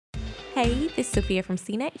Hey, this is Sophia from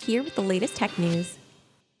CNET here with the latest tech news.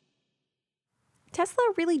 Tesla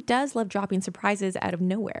really does love dropping surprises out of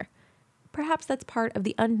nowhere. Perhaps that's part of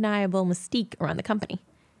the undeniable mystique around the company.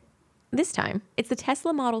 This time, it's the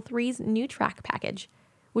Tesla Model 3's new track package,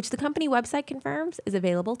 which the company website confirms is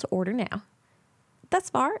available to order now. Thus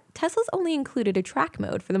far, Tesla's only included a track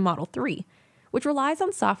mode for the Model 3, which relies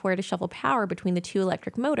on software to shuffle power between the two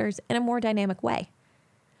electric motors in a more dynamic way.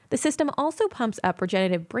 The system also pumps up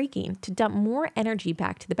regenerative braking to dump more energy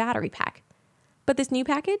back to the battery pack. But this new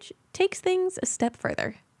package takes things a step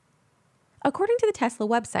further. According to the Tesla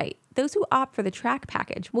website, those who opt for the track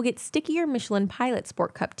package will get stickier Michelin Pilot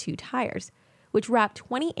Sport Cup 2 tires, which wrap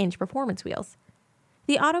 20-inch performance wheels.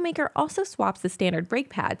 The automaker also swaps the standard brake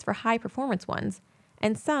pads for high-performance ones,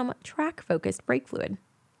 and some track-focused brake fluid.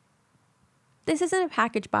 This isn't a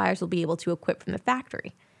package buyers will be able to equip from the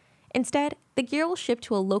factory. Instead, the gear will ship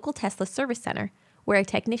to a local Tesla service center, where a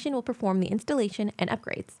technician will perform the installation and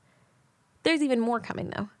upgrades. There's even more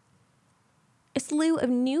coming, though. A slew of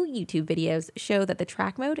new YouTube videos show that the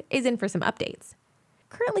track mode is in for some updates.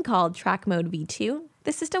 Currently called Track Mode V2,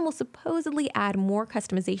 the system will supposedly add more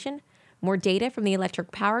customization, more data from the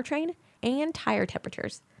electric powertrain, and tire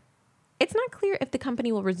temperatures. It's not clear if the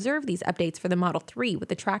company will reserve these updates for the Model 3 with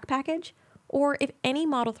the track package, or if any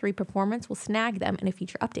Model 3 performance will snag them in a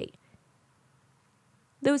future update.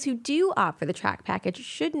 Those who do opt for the track package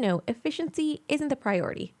should know efficiency isn't the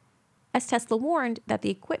priority, as Tesla warned that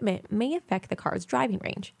the equipment may affect the car's driving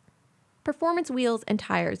range. Performance wheels and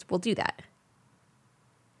tires will do that.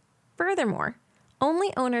 Furthermore,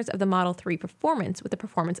 only owners of the Model 3 Performance with the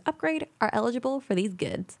Performance upgrade are eligible for these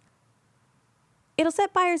goods. It'll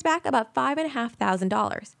set buyers back about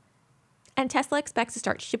 $5,500, and Tesla expects to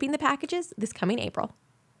start shipping the packages this coming April.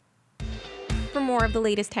 For more of the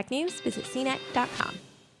latest tech news, visit cnet.com.